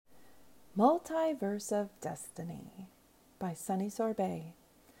Mulitverse of Destiny by Sunny Sorbet.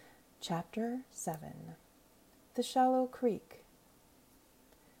 Chapter 7. The Shallow Creek.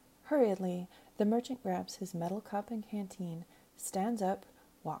 Hurriedly, the merchant grabs his metal cup and canteen, stands up,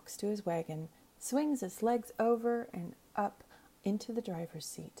 walks to his wagon, swings its legs over and up into the driver's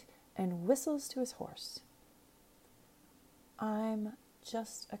seat, and whistles to his horse. I'm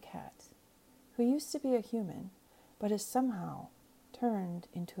just a cat who used to be a human, but is somehow turned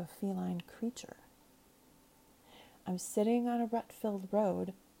into a feline creature. I'm sitting on a rut-filled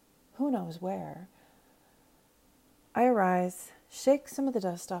road, who knows where. I arise, shake some of the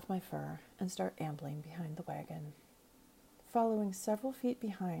dust off my fur, and start ambling behind the wagon. Following several feet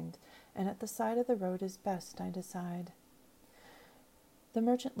behind, and at the side of the road is best, I decide. The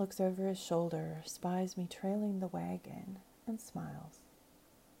merchant looks over his shoulder, spies me trailing the wagon, and smiles.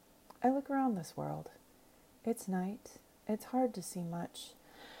 I look around this world. It's night. It's hard to see much,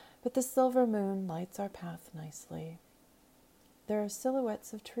 but the silver moon lights our path nicely. There are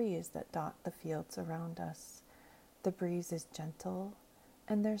silhouettes of trees that dot the fields around us. The breeze is gentle,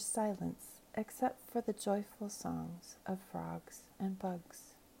 and there's silence except for the joyful songs of frogs and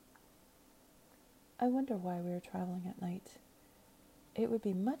bugs. I wonder why we are traveling at night. It would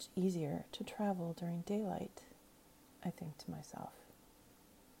be much easier to travel during daylight, I think to myself.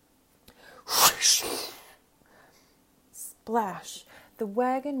 Splash! The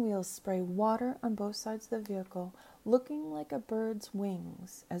wagon wheels spray water on both sides of the vehicle, looking like a bird's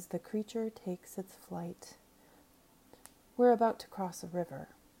wings as the creature takes its flight. We're about to cross a river.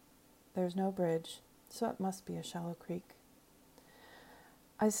 There's no bridge, so it must be a shallow creek.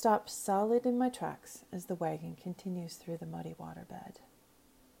 I stop solid in my tracks as the wagon continues through the muddy waterbed.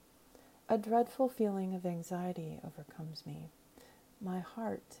 A dreadful feeling of anxiety overcomes me. My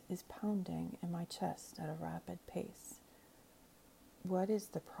heart is pounding in my chest at a rapid pace. What is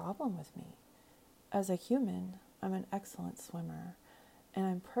the problem with me? As a human, I'm an excellent swimmer, and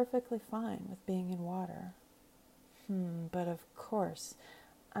I'm perfectly fine with being in water. But of course,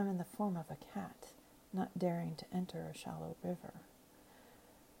 I'm in the form of a cat, not daring to enter a shallow river.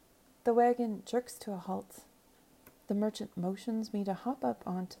 The wagon jerks to a halt. The merchant motions me to hop up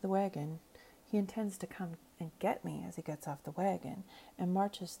onto the wagon. He intends to come and get me as he gets off the wagon and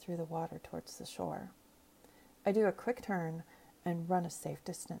marches through the water towards the shore. I do a quick turn and run a safe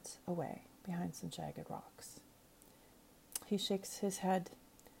distance away behind some jagged rocks. He shakes his head,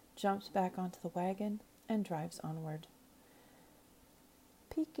 jumps back onto the wagon, and drives onward.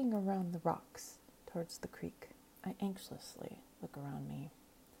 Peeking around the rocks towards the creek, I anxiously look around me.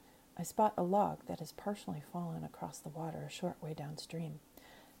 I spot a log that has partially fallen across the water a short way downstream.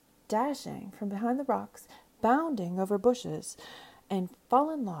 Dashing from behind the rocks, bounding over bushes and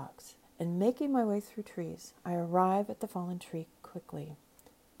fallen logs, and making my way through trees, I arrive at the fallen tree quickly.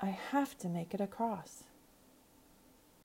 I have to make it across.